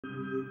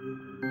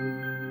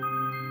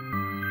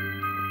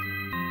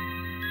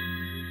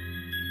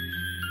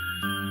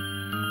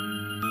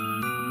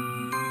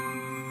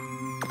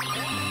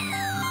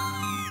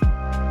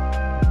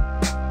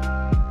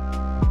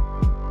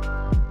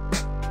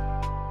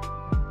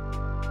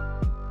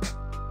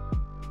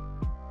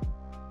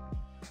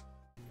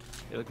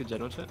You look at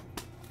general chat?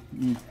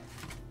 Mm.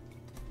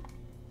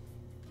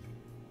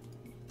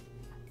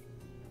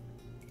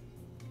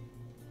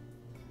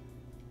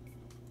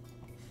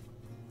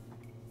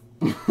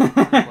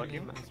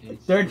 Fucking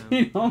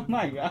 13, oh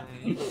my god.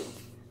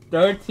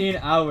 13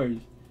 hours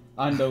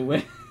on the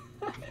way.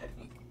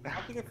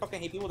 How can you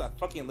fucking hate people that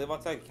fucking live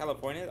outside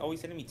California?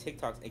 Always sending me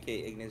TikToks, aka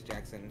Ignis,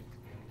 Jackson,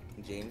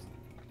 and James.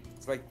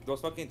 It's like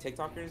those fucking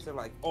TikTokers, they're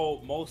like,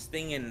 oh, most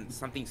thing in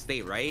something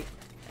state, right?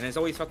 And it's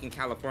always fucking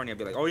California. I'd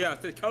be like, oh yeah,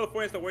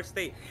 California's the worst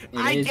state.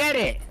 I get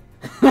it.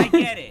 I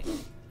get it.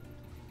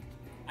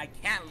 I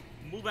can't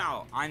move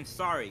out. I'm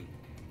sorry.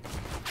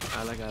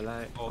 I like.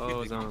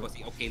 Oh,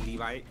 okay,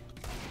 Levi.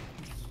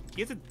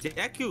 He has a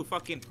Deku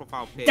fucking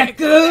profile pic.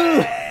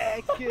 Deku!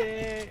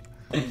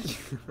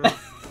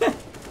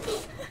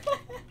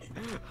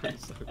 I'm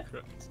so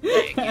gross.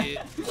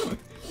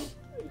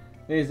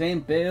 His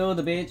ain't Bill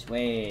the bitch.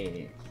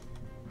 Wait.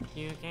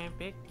 You can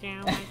pick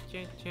out what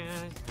you choose.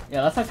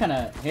 Yeah, that's how kind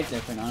of hit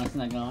different, honestly,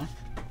 not gonna lie.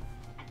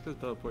 Who's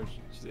teleport?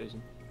 She's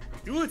Asian.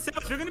 Dude,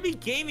 Seth, you're gonna be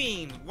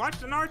gaming. Watch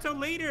the Naruto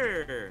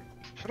later.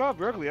 Shut up,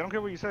 Berkeley. I don't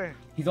care what you say.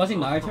 He's watching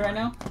Naruto right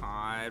now?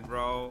 Hi,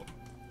 bro.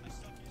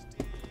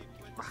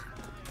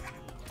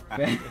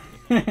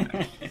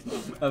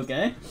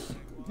 Okay.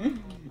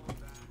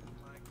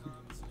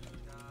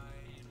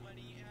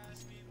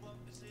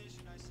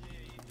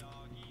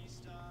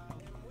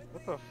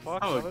 What the fuck?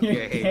 Oh, brother?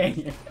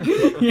 okay.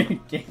 You're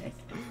gay.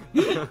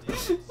 What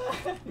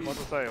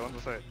to say? What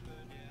to say?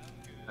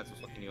 That's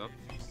what's fucking you up.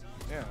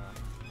 Yeah.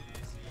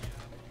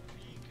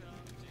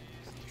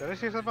 Did I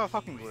say something about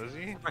fucking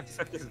Glizzy? I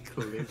said this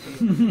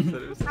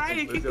glizzy.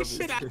 Ryan, get this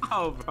shit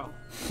out, bro.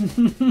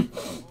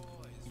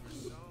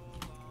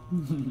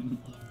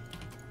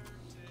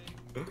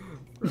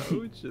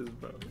 Roaches,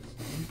 bro.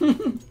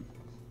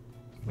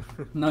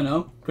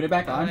 No, put it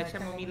back on.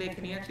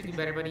 Can you actually do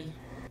better, buddy?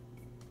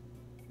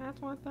 That's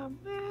what the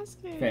mask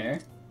is. Fair.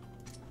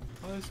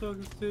 I suck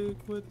a stick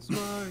with a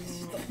smile.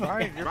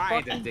 Ryan, you're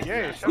Ryan, fucking dick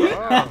gay. out. Shut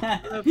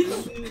up.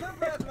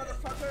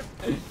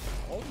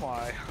 Oh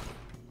my.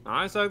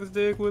 I suck a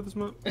stick with a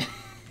smile.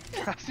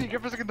 I see you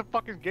give us the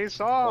fucking gay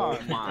song.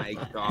 Oh my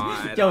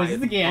god. Yo, is this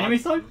the gay anime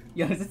song?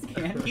 Yo, is this the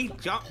gay anime? He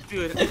jumped,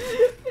 dude.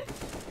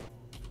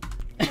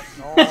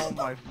 Oh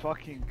my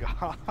fucking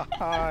god.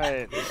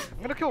 I'm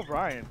gonna kill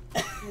Brian.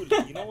 Dude,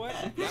 you know what?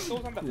 That goes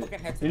on the fucking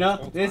headset You know,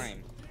 the whole this-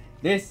 time.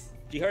 This.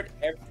 He heard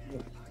everything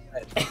you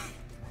said.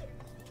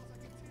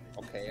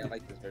 Okay, I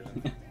like this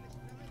version.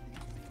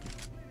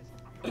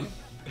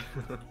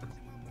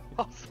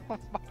 Also, my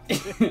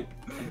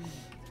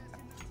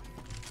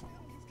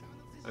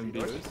I'm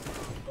Beavers.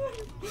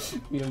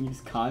 We don't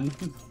use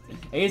condoms.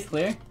 A is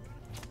clear.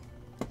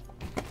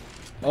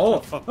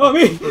 Oh, oh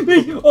me.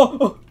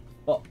 Oh.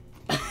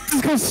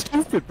 This guy's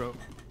stupid, bro.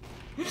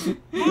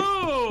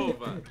 Move!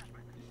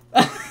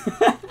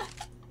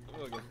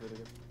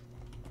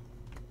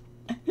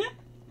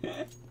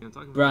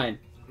 Brian,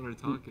 We're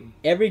talking.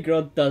 every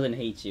girl doesn't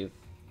hate you.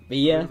 But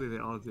yeah, Literally,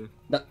 they all do.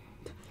 No.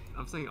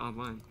 I'm saying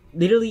online.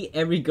 literally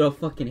every girl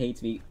fucking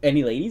hates me.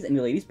 Any ladies? Any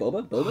ladies?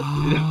 Boba?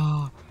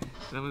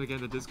 Then when they get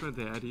in the Discord,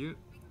 they add you.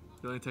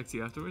 They only text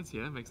you afterwards.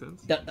 Yeah, makes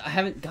sense. I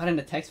haven't gotten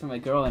a text from a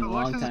girl in a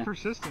long Alexis is time.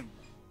 persistent.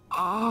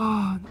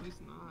 Oh, no, he's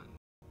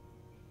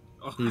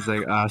not. He's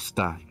like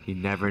Asta. He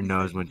never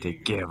knows when to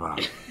give up.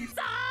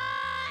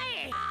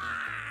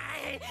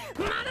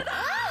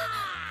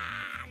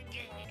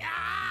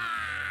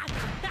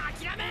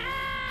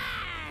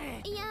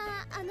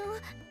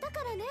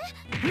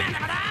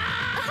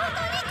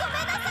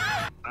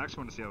 I actually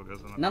want to see how it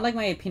goes. Not like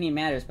my opinion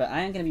matters, but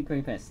I am gonna be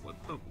pretty pissed. What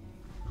the?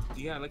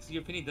 Yeah, Alex,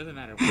 your opinion doesn't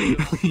matter.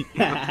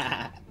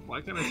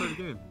 Why can't I start the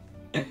game?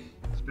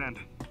 It's banned.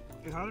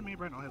 Hey, how did me and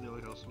Brian all have the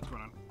other hills? What's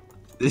going on?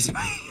 This.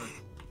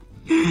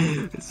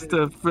 It's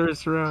the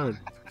first round.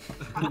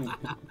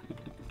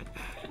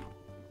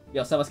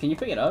 Yo, Sebas, can you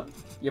pick it up?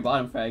 You're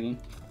bottom fragging.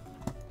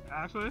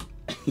 Actually,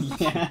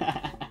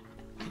 Yeah.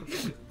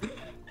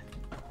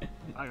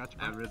 I got you.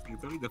 At risk.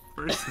 It's only the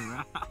first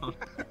round.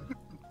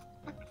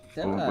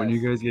 When you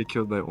guys get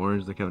killed by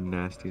orange, look how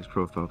nasty his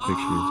profile picture is.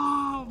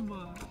 Oh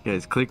my.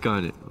 Guys, click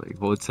on it. Like,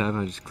 hold tab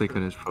and just click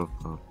on his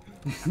profile.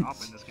 I'll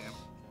win this game.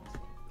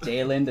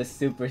 Jalen the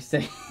Super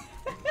Saiyan.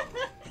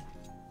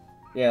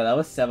 Yeah, that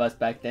was Sebas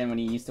back then when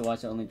he used to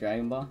watch only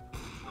Dragon Ball.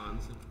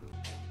 Honestly.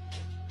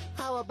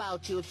 How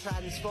about you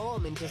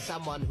transform into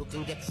someone who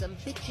can get some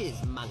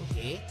bitches,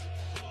 monkey?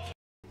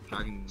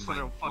 Dragging So my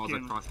they're balls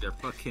fucking- across their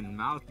fucking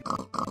mouth.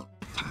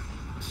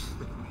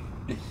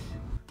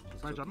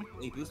 Sorry, Johnny.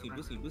 Hey, boost me.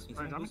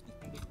 Sorry, Johnny.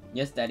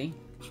 Yes, Daddy.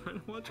 Trying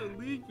to watch a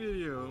league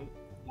video.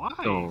 Why?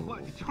 Oh.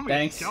 What? You told me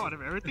Thanks. to kill out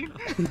of everything?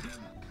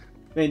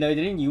 Wait, no,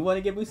 didn't you want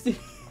to get boosted?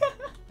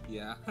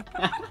 Yeah.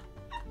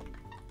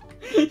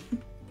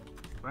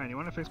 Brian, you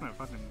want to fix my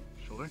fucking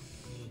shoulder?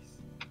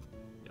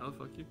 Yeah, I'll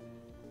fuck you.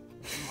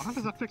 How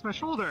does that fix my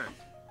shoulder?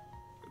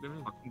 What do you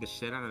mean? Fucking the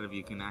shit out of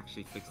you can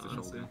actually fix the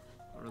Honestly, shoulder.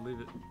 or leave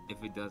it. If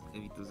he does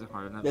it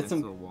hard enough That's next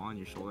some- to a wall and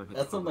your shoulder hits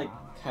That's the some like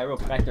wall.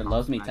 chiropractor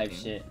loves me type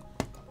shit.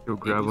 He'll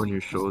grab on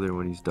your shoulder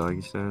when he's doggy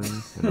styling,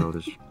 and it'll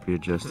just be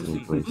adjusted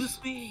in place.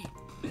 Boost me!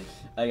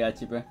 I got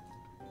you, bro.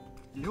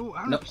 Yo,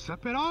 Adam, Nope.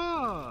 step it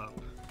up!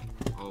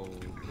 Oh.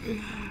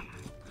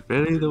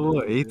 Ready the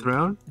what? 8th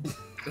round?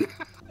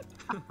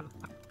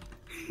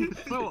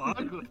 It's so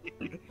ugly.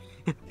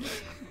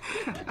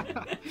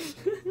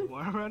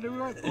 What round did we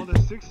run? Oh, the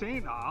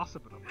 16? Nah, I'll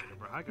step it up,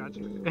 bro. I got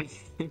you.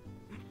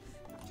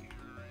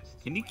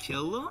 Can you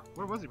kill him?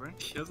 Where was he, Brian?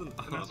 He has an In his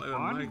off at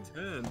spawn? mic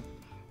 10.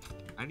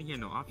 I didn't hear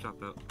no op shot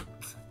though.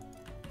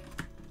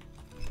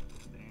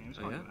 Damn, he's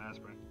Oh, fucking yeah? ass,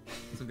 Brian.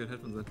 Some good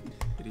headphones then,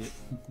 idiot.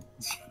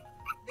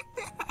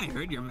 I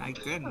heard your mag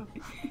 10.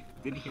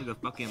 Didn't hear the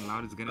fucking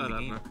loudest gun in Shut the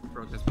up, game.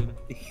 bro. Broadcast speaker.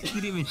 He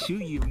didn't even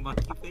shoot you,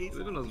 monkey face.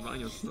 Even those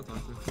volumes, still talk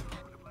to.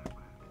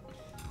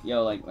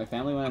 Yo, like my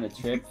family went on a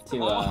trip to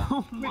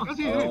Oh Wait, my was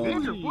he Oh.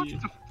 even there? What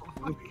the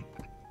fuck?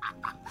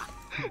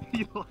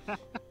 He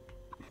laughed.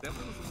 That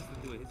was supposed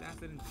to do it. His ass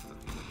didn't.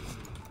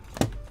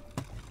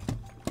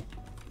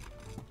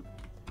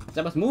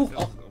 Sebas, move!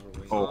 That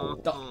Oh,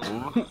 was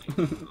overweight.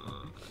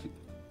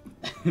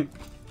 Oh.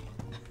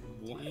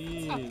 What?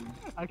 Dang.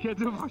 I can't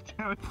do more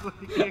damage.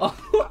 Like, oh.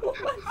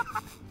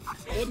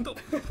 What the?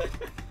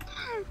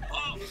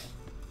 Oh,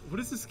 what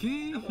is this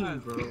game, bro?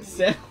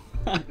 Sebas.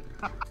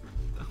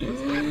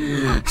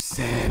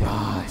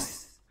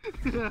 Sebas.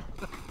 You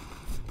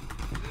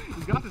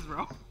got this,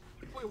 bro.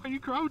 Wait, why are you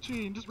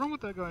crouching? Just run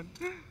with that gun.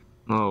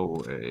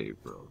 No way,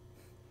 bro.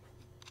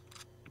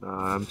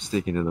 Nah, I'm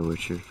sticking to the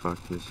Witcher. Fuck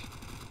this.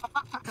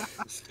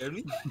 Scared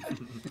me?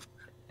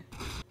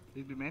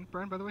 Did you man,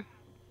 Brian, by the way?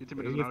 You told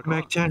me Hey, there's if not a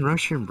Mac 10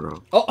 Russian,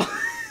 bro. Oh.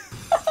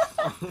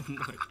 Oh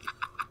my.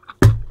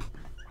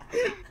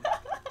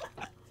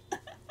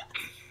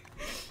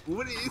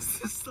 What is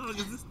this song?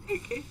 Is this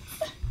AK?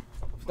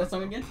 That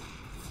song again?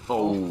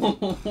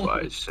 Oh,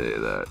 I say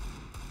that.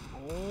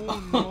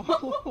 Oh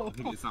no!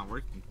 It's not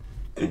working.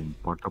 Oh.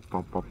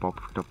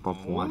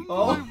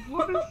 Oh,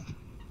 what is?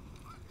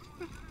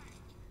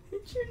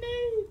 Hit your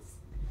nades.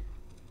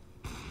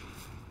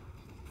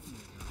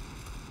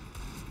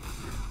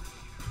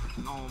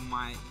 Oh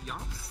my, y'all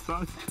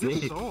suck You're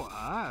dick. so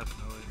ass,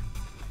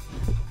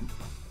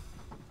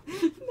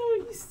 No,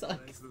 you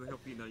suck. Thanks for the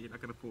help you know you're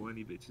not gonna pull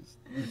any bitches.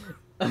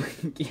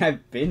 Yeah,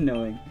 I've been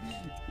knowing.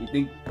 You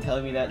think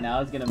telling me that now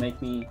is gonna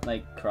make me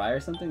like cry or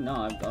something? No,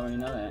 I already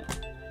know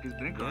that. He's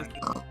been crying.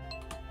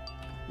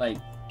 Like,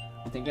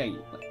 you think I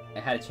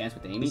had a chance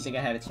with Amy? You think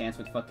I had a chance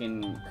with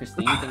fucking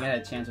Christine? You think I had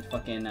a chance with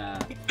fucking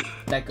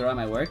that girl at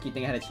my work? You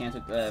think I had a chance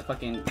with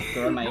fucking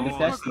girl at my English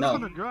class? No.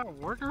 No. Girl at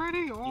work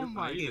already? Oh You're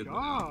my fired,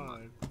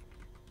 god.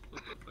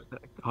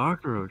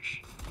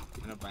 Cockroach.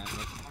 And a bad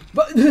look.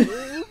 But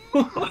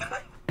what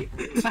are you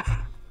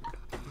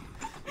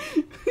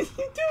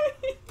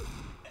doing?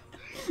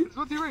 It's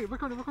what you right.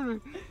 Look on me.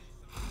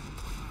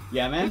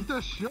 Yeah, man. Take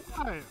the shot.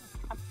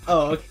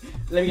 Oh, okay.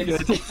 Let me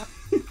get this.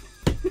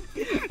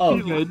 Oh. I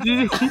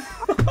did.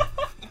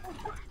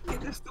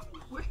 That's the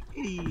way.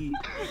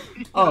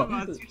 Oh.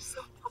 You're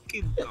so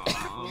fucking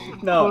dumb.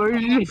 No.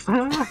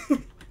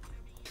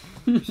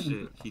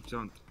 Shit, he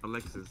jumped.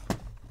 Alexis, say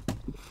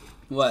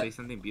What?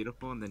 something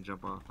beautiful and then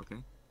jump off, okay?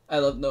 I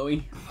love Noe.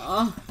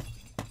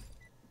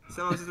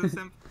 Sebas is the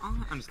same. Oh,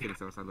 I'm just kidding,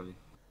 Sebas. I love you.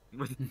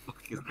 Where the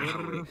fuck is that?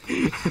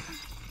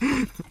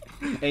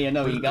 Hey,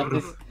 no, you got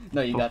this.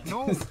 No, you got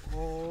No. this.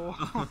 Oh.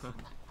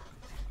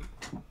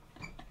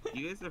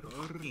 You guys are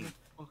fucking.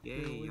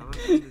 Yay, y'all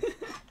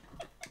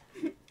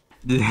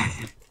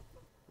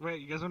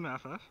Wait, you guys want to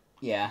FF?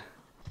 Yeah.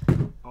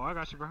 Oh, I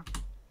got you, bro.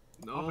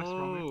 No, Office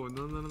from me.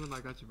 no, I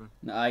got you, bro.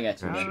 No, I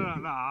got you. No, bro.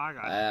 no, I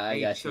got you. I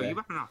got So you. you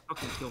better not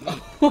fucking kill me.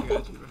 I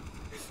got you, bro.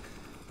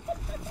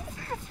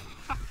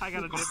 I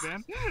got a dip,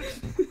 man.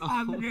 Oh,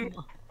 I'm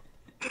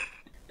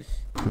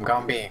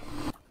gonna be.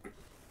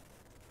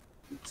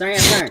 Sorry,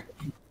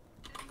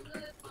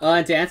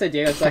 and to answer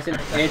Diego's question,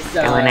 it's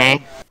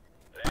Renee.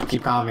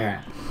 Keep calm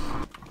here.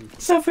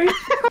 Sophie.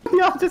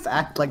 We all just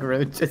act like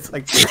rude, just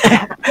like.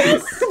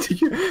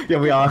 Yeah,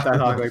 we all have to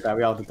talk like that.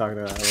 We all have to talk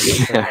like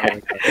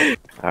that.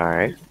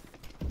 Alright.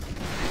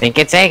 Think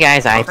it's A,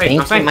 guys. I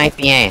think it might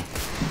be A. Good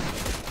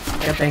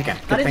thinking.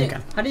 Good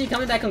thinking. how did you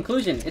come to that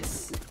conclusion?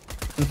 It's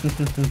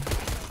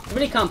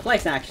really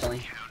complex,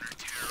 actually.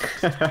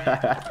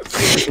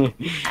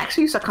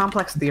 Actually, it's a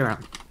complex theorem.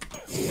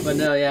 But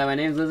no, yeah, my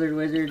name's Lizard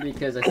Wizard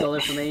because I stole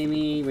it from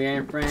Amy. We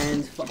aren't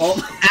friends. Oh,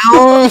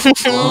 Ow!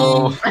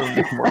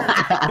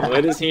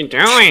 What is he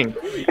doing?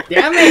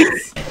 damn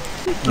it!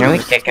 Can we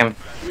kick him?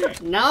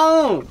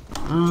 No!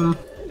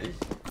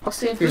 I'll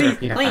see if you're a Please,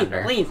 repeat please,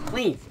 offender. please,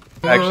 please.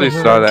 I actually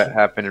saw that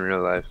happen in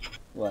real life.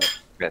 What?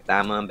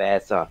 Tama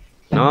Besa.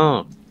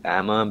 No,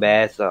 Tama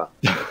Besa.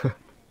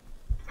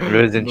 It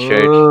was in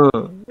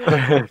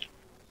church.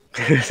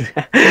 This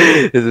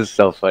is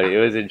so funny. It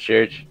was in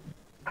church,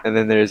 and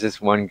then there's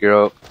this one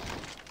girl.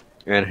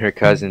 and her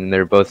cousin. They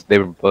were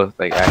both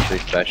like actually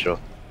special.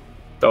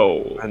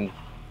 Oh. And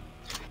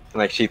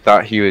like she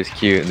thought he was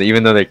cute, and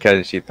even though they're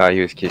cousins, she thought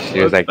he was cute. She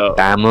was What like, the-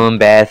 "Dame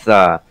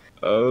besa."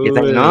 Oh. He's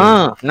like,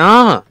 "No,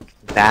 no,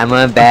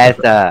 dame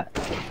besa."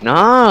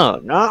 No,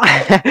 no.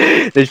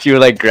 Then she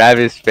would like grab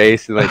his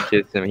face and like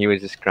kiss him. He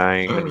was just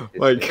crying. When he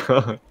My kissed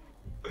God.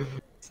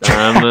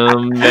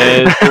 Dame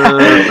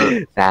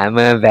besa.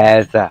 Dame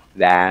besa.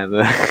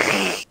 Dame.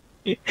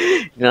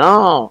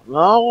 No,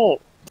 no.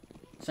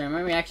 Sorry,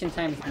 my reaction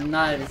time is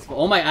not as.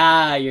 Oh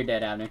my! You're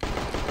dead, Abner.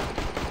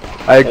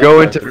 I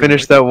go in to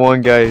finish that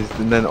one guy,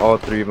 and then all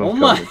three of them Oh come.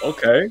 my!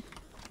 Okay.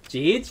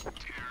 Jeez.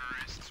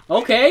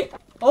 Okay.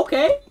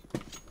 Okay.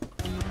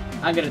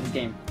 I'm good at this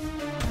game.